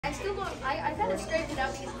I still don't. I kind of scraped it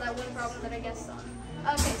out because of that one problem that I guessed on.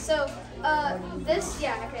 Okay, so this,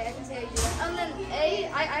 yeah, okay, I can see how you do that. And then A,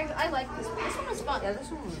 I like this one. This one was fun. Yeah, this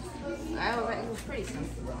one was. It was pretty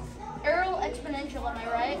simple though. Earl exponential, am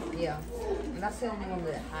I right? Yeah, and that's the only one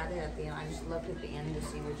that had it at the end. I just looked at the end to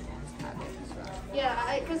see which ones had it. So.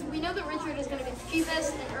 Yeah, because we know that Richard is going to be the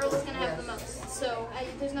cheapest and Earl is going to have the most. So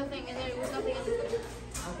there's nothing, and there was nothing in the middle.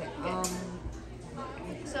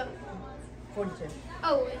 Okay. So. 42.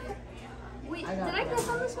 Oh, wait, did I guess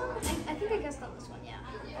on this one? I think I guessed on this one, yeah.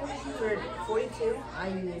 For 42, I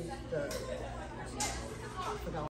used the.